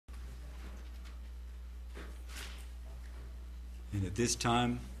And at this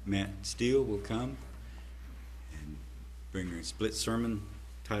time, Matt Steele will come and bring a split sermon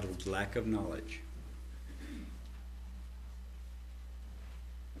titled Lack of Knowledge.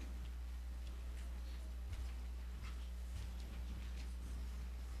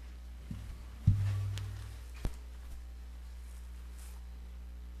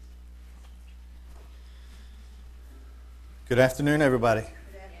 Good afternoon, everybody.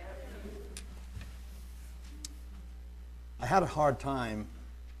 I had a hard time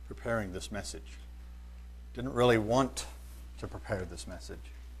preparing this message. Didn't really want to prepare this message.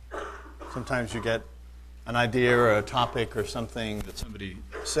 Sometimes you get an idea or a topic or something that somebody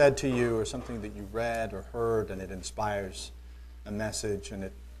said to you or something that you read or heard, and it inspires a message, and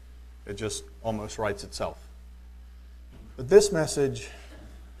it just almost writes itself. But this message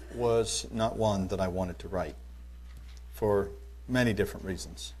was not one that I wanted to write, for many different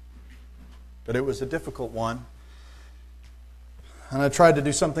reasons. But it was a difficult one, and I tried to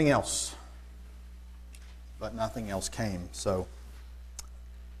do something else, but nothing else came, so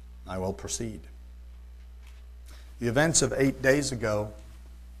I will proceed. The events of 8 days ago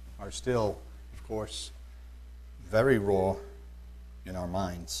are still, of course, very raw in our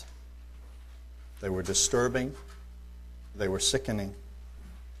minds. They were disturbing, they were sickening,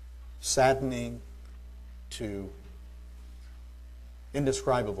 saddening to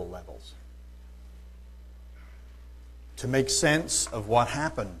indescribable levels. To make sense of what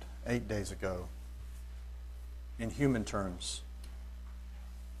happened 8 days ago in human terms,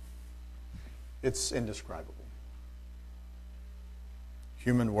 it's indescribable.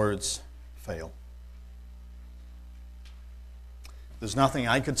 Human words fail. There's nothing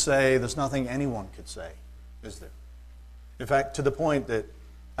I could say, there's nothing anyone could say, is there? In fact, to the point that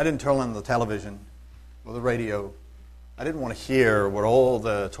I didn't turn on the television or the radio. I didn't want to hear what all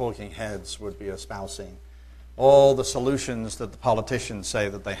the talking heads would be espousing, all the solutions that the politicians say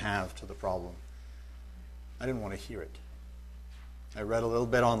that they have to the problem. I didn't want to hear it. I read a little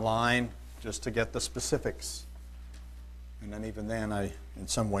bit online just to get the specifics. And then even then, I, in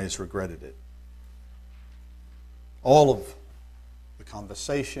some ways, regretted it. All of the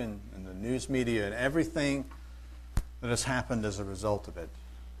conversation and the news media and everything that has happened as a result of it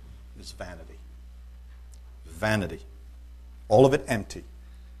is vanity. Vanity. All of it empty.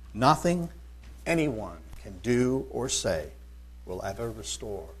 Nothing anyone can do or say will ever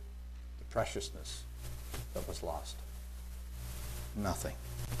restore the preciousness that was lost. Nothing.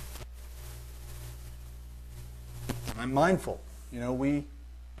 And I'm mindful,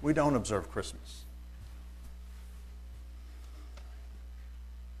 we don't observe Christmas.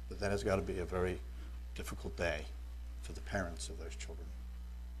 But that has got to be a very difficult day for the parents of those children.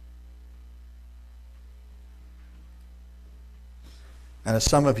 And as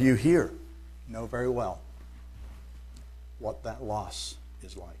some of you here know very well what that loss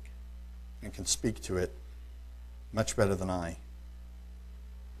is like and can speak to it much better than I,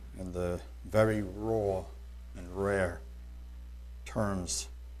 in the very raw and rare terms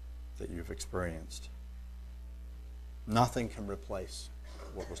that you've experienced. Nothing can replace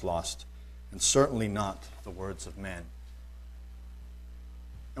what was lost, and certainly not the words of men.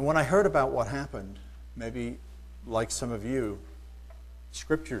 And when I heard about what happened, maybe like some of you,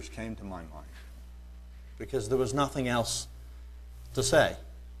 scriptures came to my mind, because there was nothing else to say.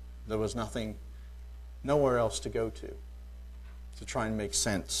 There was nowhere else to go to try and make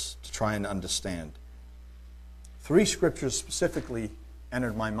sense, to try and understand. 3 scriptures specifically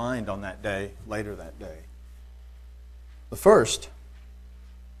entered my mind on that day, later that day. The first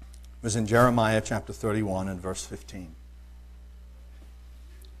was in Jeremiah chapter 31 and verse 15.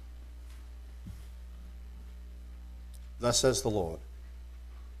 Thus says the Lord,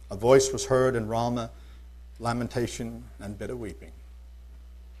 a voice was heard in Ramah, lamentation and bitter weeping.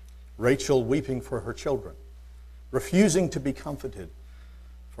 Rachel weeping for her children, refusing to be comforted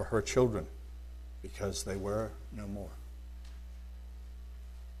for her children, because they were no more.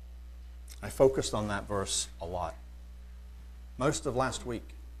 I focused on that verse a lot. Most of last week.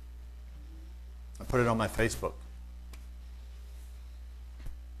 I put it on my Facebook.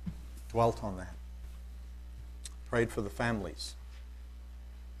 Dwelt on that. Prayed for the families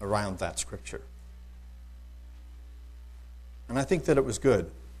around that scripture. And I think that it was good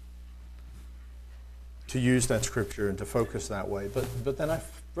to use that scripture and to focus that way. But then I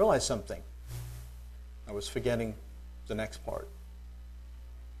realized something. I was forgetting the next part.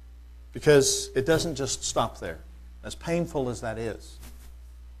 Because it doesn't just stop there. As painful as that is,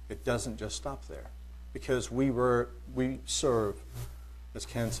 it doesn't just stop there. Because we serve, as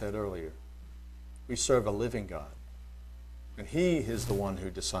Ken said earlier, we serve a living God. And He is the one who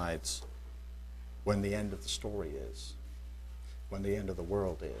decides when the end of the story is. when the end of the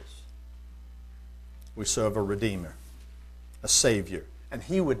world is. We serve a Redeemer, a Savior, and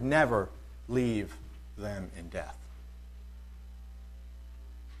He would never leave them in death.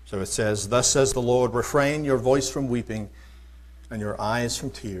 So it says, "Thus says the Lord, refrain your voice from weeping and your eyes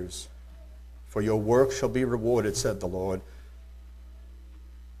from tears, for your work shall be rewarded, said the Lord,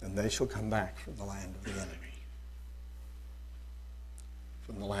 and they shall come back from the land of the enemy,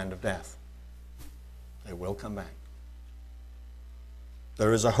 from the land of death. They will come back.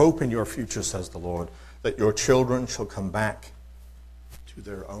 There is a hope in your future, says the Lord, that your children shall come back to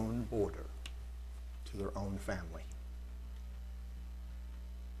their own border, to their own family.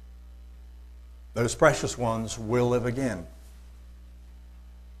 Those precious ones will live again.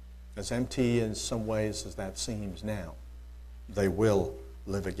 As empty in some ways as that seems now, they will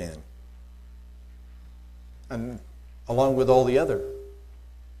live again. And along with all the other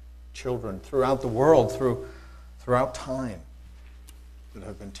children throughout the world, throughout time, that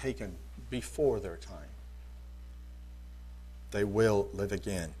have been taken before their time, they will live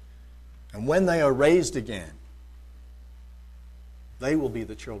again. And when they are raised again, they will be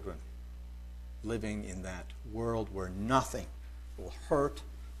the children living in that world where nothing will hurt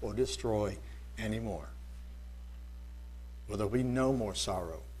or destroy anymore. Where there will be no more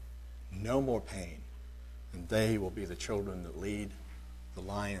sorrow, no more pain, and they will be the children that lead the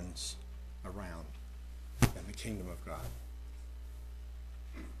lions around in the kingdom of God.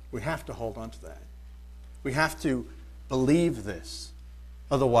 We have to hold on to that. We have to believe this.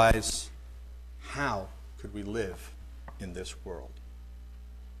 Otherwise, how could we live in this world?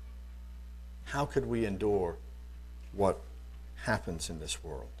 How could we endure what happens in this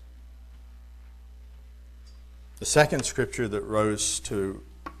world? The second scripture that rose to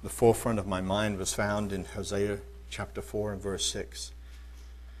the forefront of my mind was found in Hosea chapter 4 and verse 6.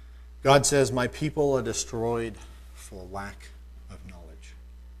 God says, "My people are destroyed for lack of knowledge."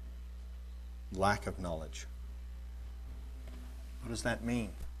 Lack of knowledge. What does that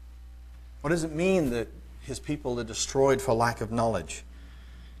mean? What does it mean that His people are destroyed for lack of knowledge?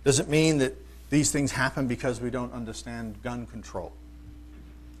 Does it mean that these things happen because we don't understand gun control?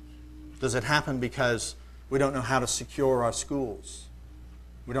 Does it happen because we don't know how to secure our schools?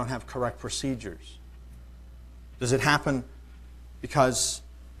 We don't have correct procedures? Does it happen because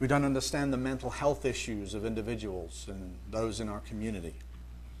we don't understand the mental health issues of individuals and those in our community?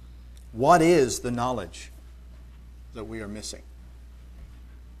 What is the knowledge that we are missing?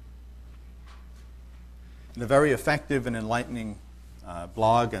 In a very effective and enlightening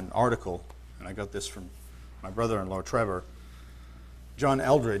blog and article, and I got this from my brother-in-law Trevor, John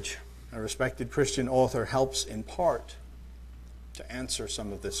Eldridge, a respected Christian author, helps in part to answer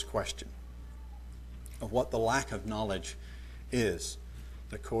some of this question of what the lack of knowledge is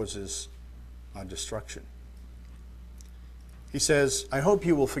that causes our destruction. He says, "I hope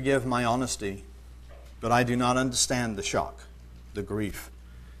you will forgive my honesty, but I do not understand the shock, the grief.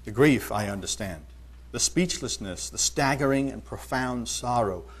 The grief I understand. The speechlessness, the staggering and profound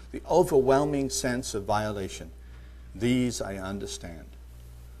sorrow, the overwhelming sense of violation. These I understand.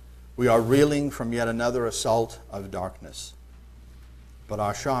 We are reeling from yet another assault of darkness. But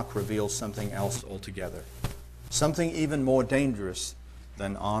our shock reveals something else altogether, something even more dangerous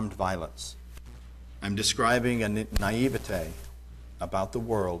than armed violence. I'm describing a naivete about the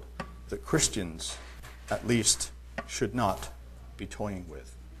world that Christians, at least, should not be toying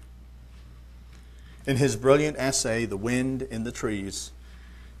with." In his brilliant essay, The Wind in the Trees,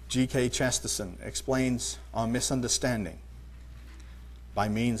 G.K. Chesterton explains our misunderstanding by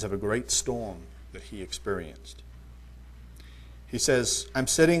means of a great storm that he experienced. He says, "I'm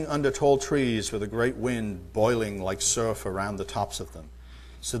sitting under tall trees with a great wind boiling like surf around the tops of them,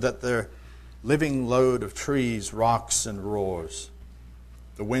 so that their living load of trees rocks and roars.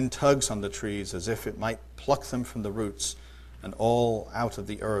 The wind tugs on the trees as if it might pluck them from the roots and all out of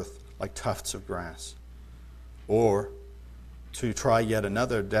the earth like tufts of grass." Or, to try yet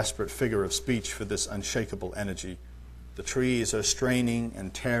another desperate figure of speech for this unshakable energy, the trees are straining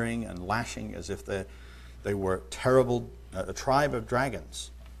and tearing and lashing as if they were a tribe of dragons,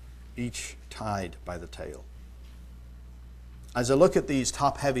 each tied by the tail. As I look at these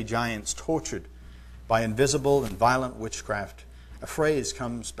top-heavy giants tortured by invisible and violent witchcraft, a phrase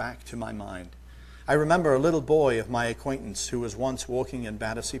comes back to my mind. I remember a little boy of my acquaintance who was once walking in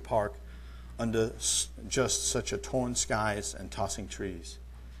Battersea Park under just such a torn skies and tossing trees.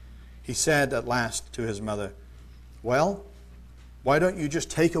 He said at last to his mother, "Well, why don't you just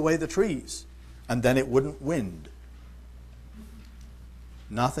take away the trees, and then it wouldn't wind?"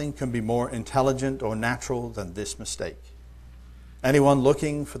 Nothing can be more intelligent or natural than this mistake. Anyone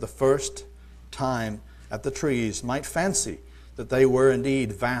looking for the first time at the trees might fancy that they were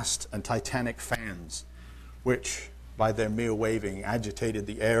indeed vast and titanic fans, which, by their mere waving, agitated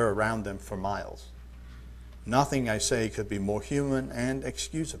the air around them for miles. Nothing, I say, could be more human and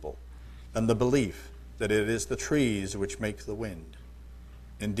excusable than the belief that it is the trees which make the wind.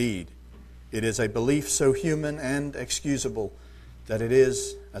 Indeed, it is a belief so human and excusable that it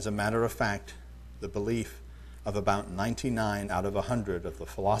is, as a matter of fact, the belief of about 99 out of 100 of the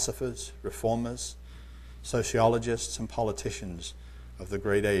philosophers, reformers, sociologists, and politicians of the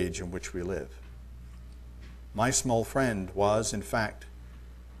great age in which we live. My small friend was, in fact,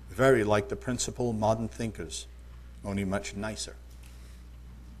 very like the principal modern thinkers, only much nicer.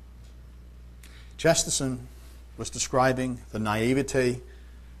 Chesterton was describing the naivety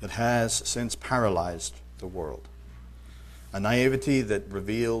that has since paralyzed the world, a naivety that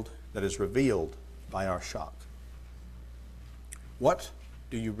is revealed by our shock. What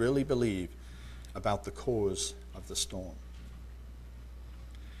do you really believe about the cause of the storm?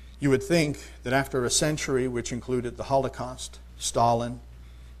 You would think that after a century which included the Holocaust, Stalin,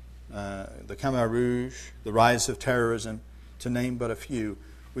 the Khmer Rouge, the rise of terrorism, to name but a few,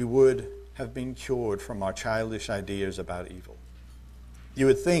 we would have been cured from our childish ideas about evil. You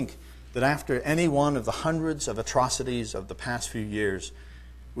would think that after any one of the hundreds of atrocities of the past few years,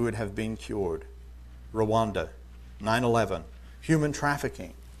 we would have been cured. Rwanda, 9/11, human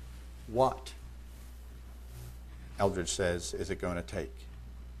trafficking. What, Eldridge says, is it going to take?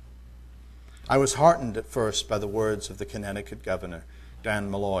 I was heartened at first by the words of the Connecticut governor, Dan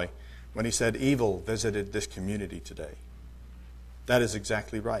Malloy, when he said evil visited this community today. That is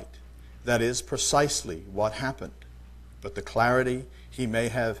exactly right. That is precisely what happened. But the clarity he may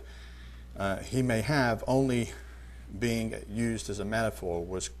have only being used as a metaphor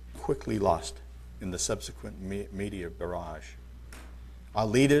was quickly lost in the subsequent media barrage. Our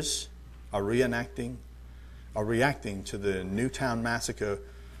leaders are reacting to the Newtown massacre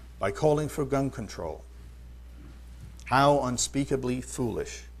by calling for gun control. How unspeakably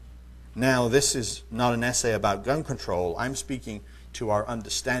foolish. Now, this is not an essay about gun control. I'm speaking to our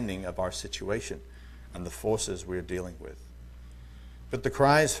understanding of our situation and the forces we're dealing with. But the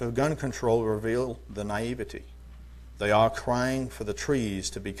cries for gun control reveal the naivety. They are crying for the trees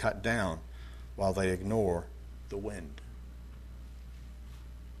to be cut down while they ignore the wind.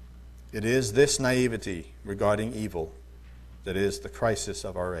 It is this naivety regarding evil that is the crisis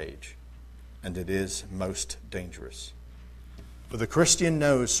of our age, and it is most dangerous. For the Christian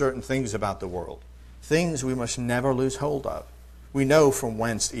knows certain things about the world, things we must never lose hold of. We know from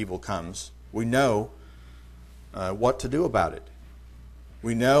whence evil comes. We know what to do about it.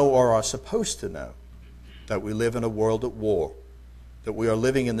 We know, or are supposed to know, that we live in a world at war, that we are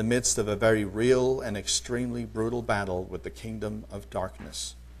living in the midst of a very real and extremely brutal battle with the kingdom of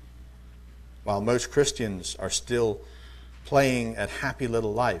darkness. While most Christians are still playing at happy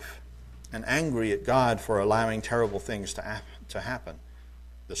little life and angry at God for allowing terrible things to happen,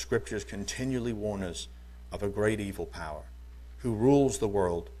 the Scriptures continually warn us of a great evil power who rules the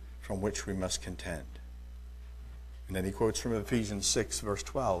world from which we must contend. And then he quotes from Ephesians 6, verse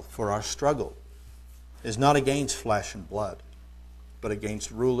 12, "For our struggle is not against flesh and blood, but against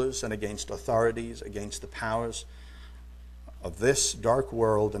rulers and against authorities, against the powers of this dark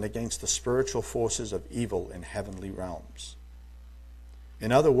world, and against the spiritual forces of evil in heavenly realms."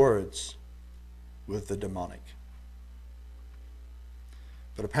 In other words, with the demonic.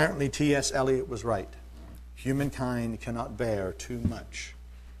 But apparently T.S. Eliot was right. Humankind cannot bear too much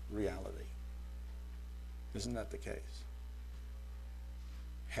reality. Isn't that the case?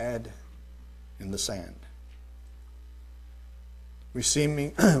 Head in the sand. We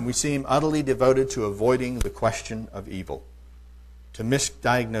seem utterly devoted to avoiding the question of evil, to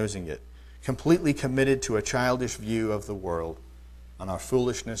misdiagnosing it, completely committed to a childish view of the world, and our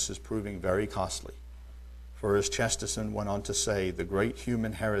foolishness is proving very costly. For as Chesterton went on to say, the great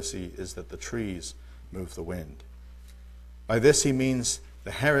human heresy is that the trees move the wind. By this he means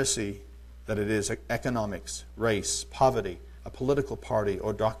the heresy that it is economics, race, poverty, a political party,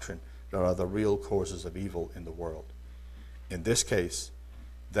 or doctrine that are the real causes of evil in the world. In this case,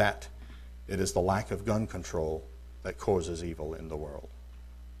 that it is the lack of gun control that causes evil in the world.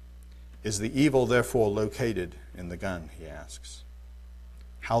 Is the evil therefore located in the gun, he asks.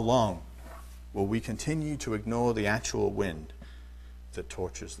 How long will we continue to ignore the actual wind that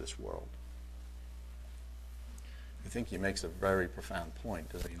tortures this world? I think he makes a very profound point,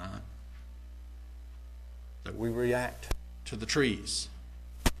 does he not? That we react to the trees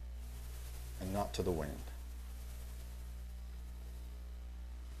and not to the wind.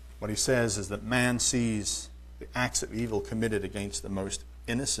 What he says is that man sees the acts of evil committed against the most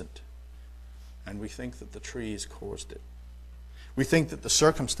innocent, and we think that the trees caused it. We think that the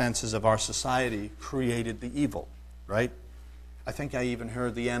circumstances of our society created the evil, right? I think I even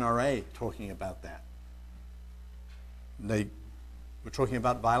heard the NRA talking about that. They were talking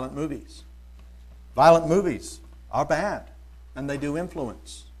about violent movies. Violent movies are bad, and they do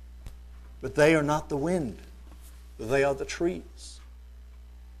influence. But they are not the wind. They are the trees.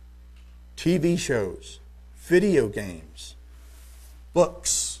 TV shows, video games,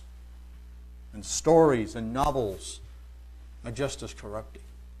 books, and stories and novels are just as corrupting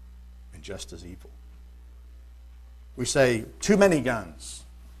and just as evil. We say too many guns,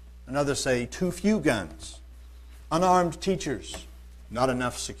 and others say too few guns, unarmed teachers, not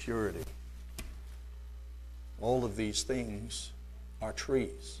enough security. All of these things are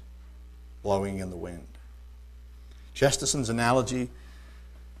trees blowing in the wind. Chesterton's analogy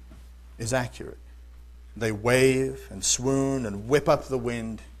is accurate. They wave and swoon and whip up the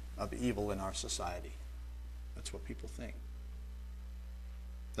wind of evil in our society. That's what people think.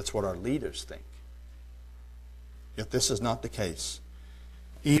 That's what our leaders think. Yet this is not the case.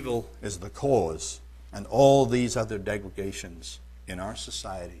 Evil is the cause, and all these other degradations in our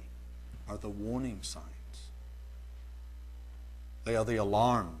society are the warning signs. They are the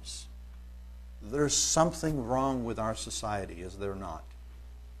alarms. There's something wrong with our society, is there not?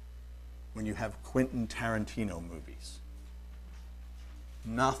 When you have Quentin Tarantino movies.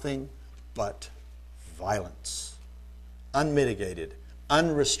 Nothing but violence. Unmitigated,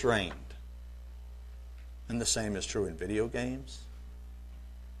 unrestrained. And the same is true in video games.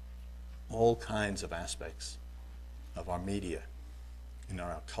 All kinds of aspects of our media, in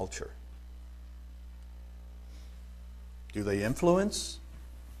our culture. Do they influence?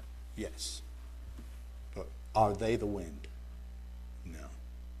 Yes. But are they the wind? No.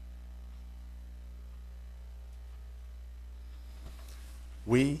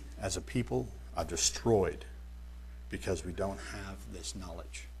 We, as a people, are destroyed because we don't have this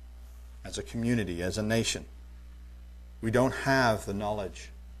knowledge. As a community, as a nation, we don't have the knowledge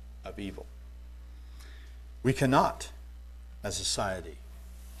of evil. We cannot, as a society,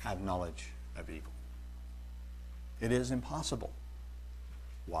 have knowledge of evil. It is impossible.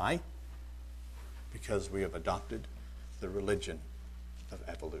 Why? Because we have adopted the religion of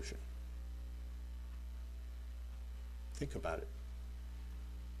evolution. Think about it.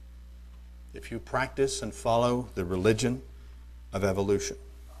 If you practice and follow the religion of evolution,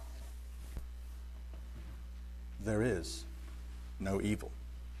 there is no evil.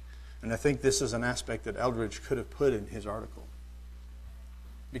 And I think this is an aspect that Eldridge could have put in his article.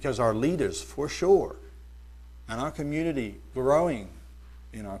 Because our leaders, for sure, and our community, growing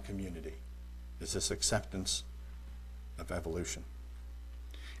in our community, is this acceptance of evolution.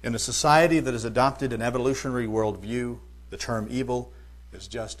 In a society that has adopted an evolutionary worldview, the term evil is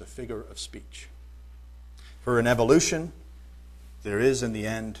just a figure of speech. For in evolution, there is in the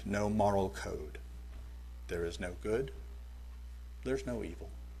end no moral code. There is no good, there's no evil.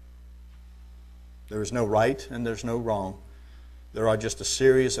 There is no right and there's no wrong. There are just a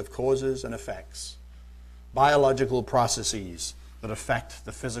series of causes and effects, biological processes that affect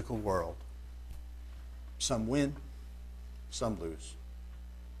the physical world. Some win, some lose.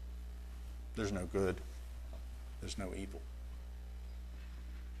 There's no good, there's no evil.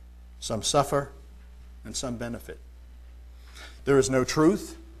 Some suffer and some benefit. There is no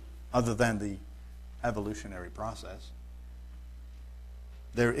truth other than the evolutionary process.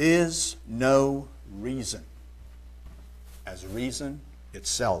 There is no reason, as reason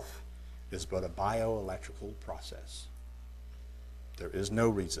itself is but a bioelectrical process. There is no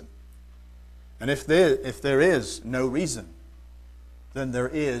reason. And if there is no reason, then there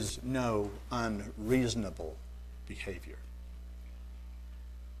is no unreasonable behavior.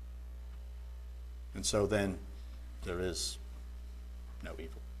 And so then there is no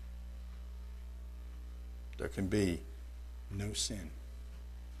evil. There can be no sin.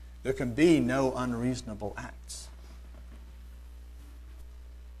 There can be no unreasonable acts.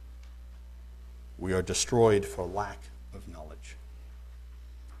 We are destroyed for lack of knowledge.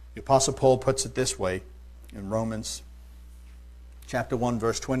 The Apostle Paul puts it this way in Romans chapter 1,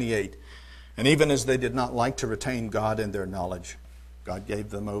 verse 28. And even as they did not like to retain God in their knowledge, God gave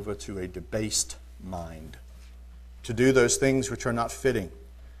them over to a debased mind, to do those things which are not fitting,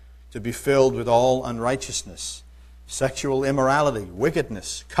 to be filled with all unrighteousness, sexual immorality,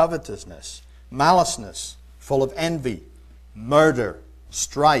 wickedness, covetousness, maliceness, full of envy, murder,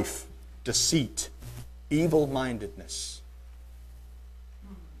 strife, deceit, evil-mindedness.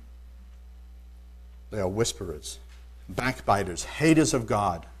 They are whisperers, backbiters, haters of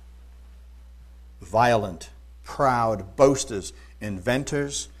God, violent, proud, boasters,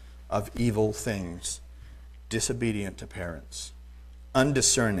 inventors of evil things, disobedient to parents,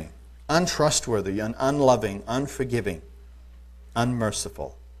 undiscerning, untrustworthy, and unloving, unforgiving,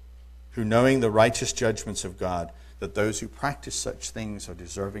 unmerciful, who, knowing the righteous judgments of God, that those who practice such things are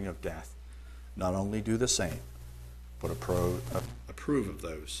deserving of death, not only do the same, but approve of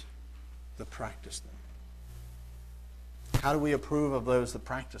those that practice them. How do we approve of those that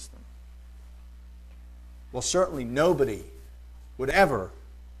practice them? Well, certainly nobody would ever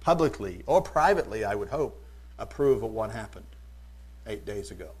publicly or privately, I would hope, approve of what happened 8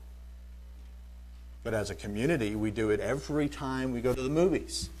 days ago. But as a community, we do it every time we go to the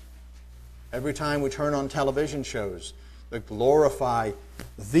movies, every time we turn on television shows that glorify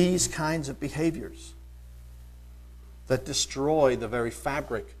these kinds of behaviors that destroy the very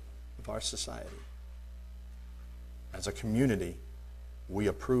fabric of our society. As a community, we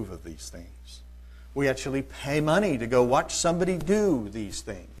approve of these things. We actually pay money to go watch somebody do these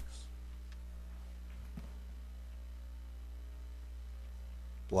things.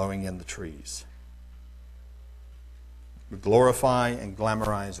 Blowing in the trees. We glorify and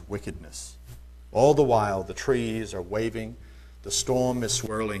glamorize wickedness. All the while, the trees are waving, the storm is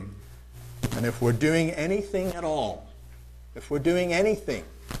swirling, and if we're doing anything at all,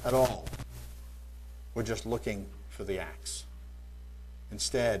 we're just looking for the axe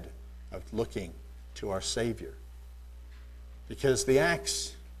instead of looking to our Savior. Because the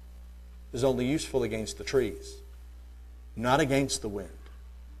axe is only useful against the trees, not against the wind.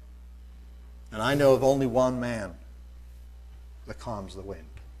 And I know of only one man that calms the wind.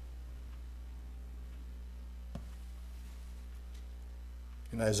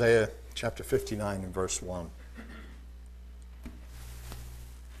 In Isaiah chapter 59 and verse 1,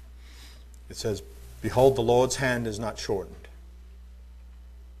 it says, "Behold, the Lord's hand is not shortened,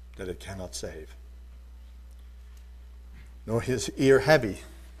 that it cannot save, nor his ear heavy,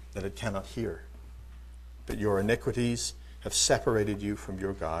 that it cannot hear. But your iniquities have separated you from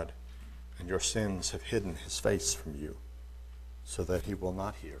your God, and your sins have hidden his face from you, so that he will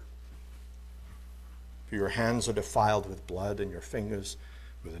not hear. For your hands are defiled with blood, and your fingers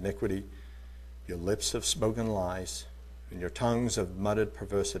with iniquity. Your lips have spoken lies, and your tongues have muttered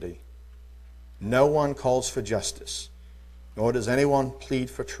perversity. No one calls for justice, nor does anyone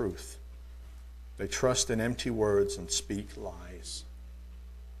plead for truth. They trust in empty words and speak lies.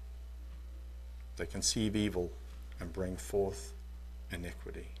 They conceive evil and bring forth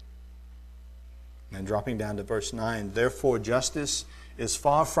iniquity." And then dropping down to verse 9, "Therefore justice is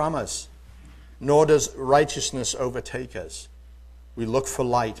far from us, nor does righteousness overtake us. We look for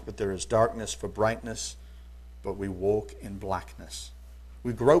light, but there is darkness, for brightness, but we walk in blackness.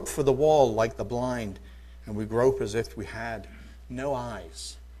 We grope for the wall like the blind, and we grope as if we had no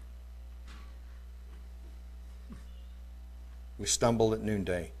eyes. We stumble at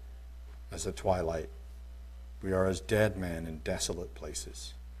noonday as at twilight. We are as dead men in desolate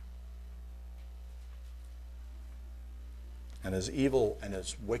places." And as evil and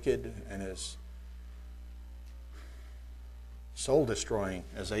as wicked and as soul-destroying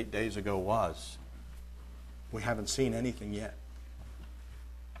as 8 days ago was, we haven't seen anything yet.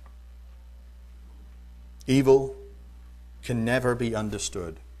 Evil can never be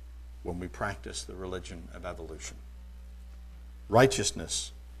understood when we practice the religion of evolution.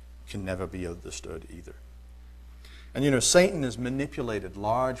 Righteousness can never be understood either. And you know, Satan has manipulated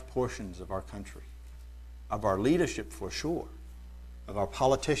large portions of our country, of our leadership for sure, of our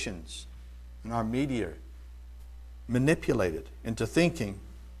politicians and our media, manipulated into thinking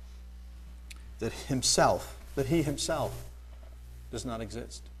that he himself does not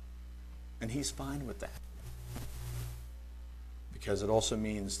exist. And he's fine with that. Because it also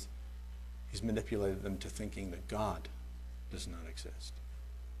means he's manipulated them to thinking that God does not exist.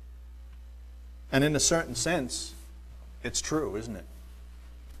 And in a certain sense, it's true, isn't it?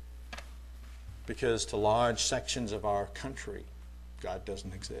 Because to large sections of our country, God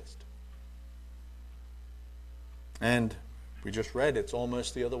doesn't exist. And we just read it's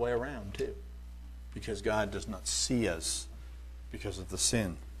almost the other way around too. Because God does not see us because of the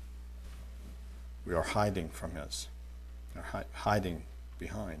sin. We are hiding from us. Or hiding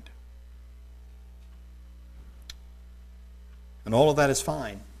behind. And all of that is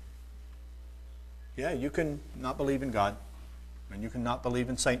fine. Yeah, you can not believe in God, and you can not believe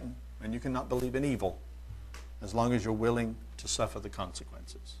in Satan, and you can not believe in evil, as long as you're willing to suffer the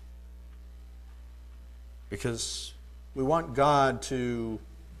consequences. Because we want God to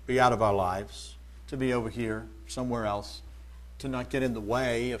be out of our lives, to be over here, somewhere else, to not get in the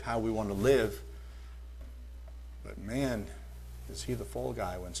way of how we want to live. But man, is he the fall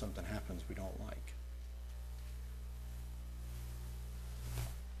guy when something happens we don't like.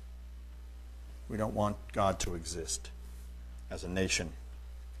 We don't want God to exist. as a nation,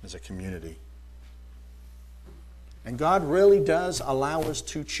 as a community. And God really does allow us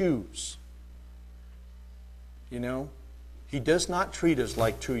to choose. You know, He does not treat us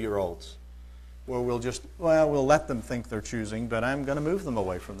like 2-year-olds, where we'll let them think they're choosing, but I'm going to move them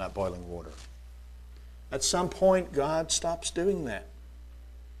away from that boiling water. At some point, God stops doing that.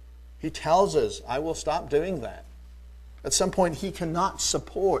 He tells us, I will stop doing that. At some point, He cannot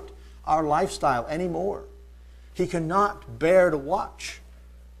support our lifestyle anymore. He cannot bear to watch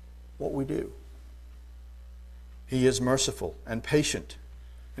what we do. He is merciful and patient,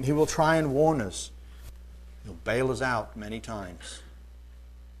 and He will try and warn us. He'll bail us out many times.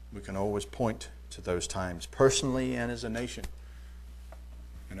 We can always point to those times, personally and as a nation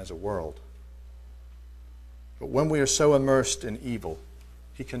and as a world. But when we are so immersed in evil,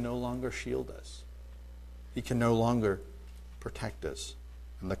 He can no longer shield us. He can no longer protect us.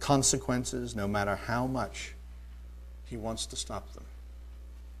 And the consequences, no matter how much He wants to stop them,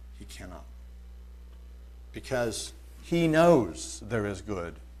 He cannot. Because He knows there is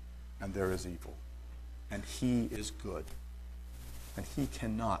good and there is evil. And He is good. And He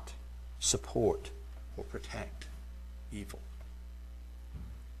cannot support or protect evil.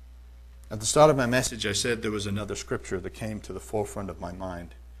 At the start of my message, I said there was another scripture that came to the forefront of my mind.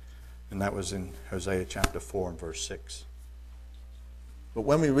 And that was in Hosea chapter 4 and verse 6. But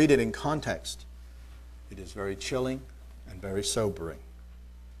when we read it in context, it is very chilling and very sobering.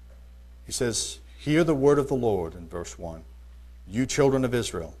 He says, hear the word of the Lord in verse 1, you children of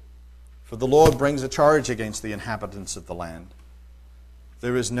Israel, for the Lord brings a charge against the inhabitants of the land.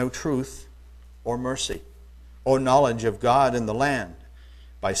 There is no truth or mercy or knowledge of God in the land.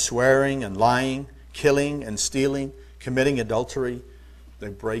 By swearing and lying, killing and stealing, committing adultery, they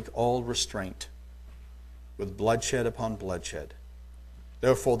break all restraint with bloodshed upon bloodshed.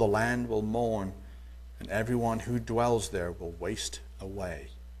 Therefore the land will mourn, and everyone who dwells there will waste away.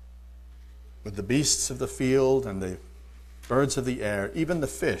 With the beasts of the field and the birds of the air, even the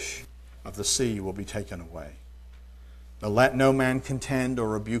fish of the sea will be taken away. Now let no man contend or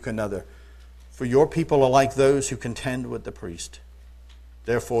rebuke another, for your people are like those who contend with the priest.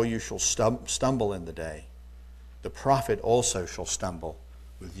 Therefore you shall stumble in the day. The prophet also shall stumble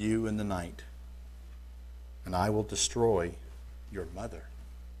with you in the night. And I will destroy your mother.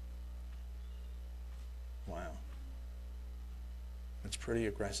 Wow. That's pretty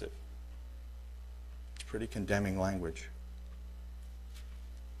aggressive. It's pretty condemning language.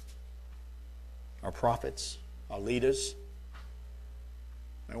 Our prophets, our leaders,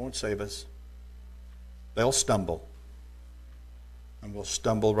 they won't save us. They'll stumble. And we'll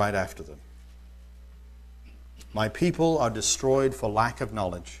stumble right after them. My people are destroyed for lack of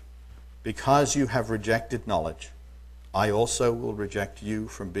knowledge. Because you have rejected knowledge, I also will reject you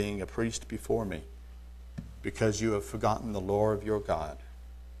from being a priest before me. Because you have forgotten the law of your God,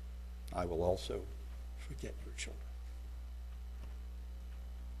 I will also forget your children.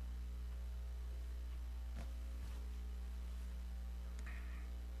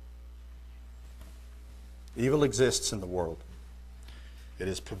 Evil exists in the world. It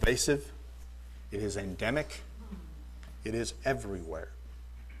is pervasive. It is endemic. It is everywhere.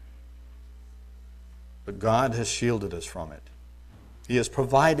 But God has shielded us from it. He has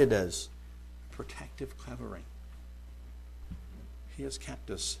provided us protective covering. He has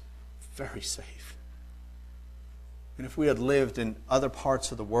kept us very safe. And if we had lived in other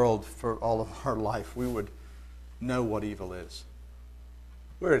parts of the world for all of our life, we would know what evil is.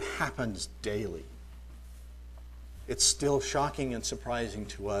 Where it happens daily. It's still shocking and surprising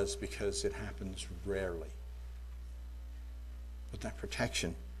to us because it happens rarely. But that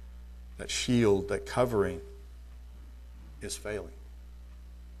protection, that shield, that covering is failing.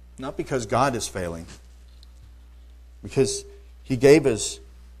 Not because God is failing, because He gave us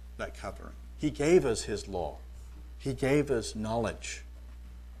that covering. He gave us His law. He gave us knowledge.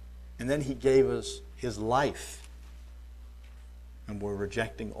 And then He gave us His life. And we're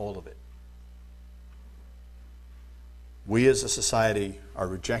rejecting all of it. We as a society are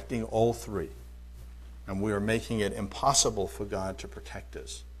rejecting all three, and we are making it impossible for God to protect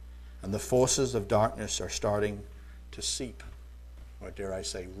us. And the forces of darkness are starting to seep, or dare I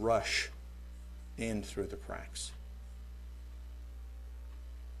say, rush in through the cracks.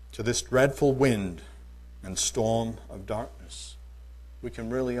 To this dreadful wind and storm of darkness, we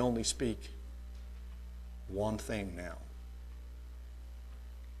can really only speak one thing now.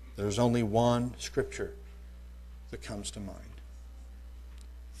 There's only one scripture that comes to mind.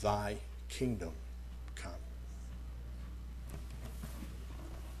 Thy kingdom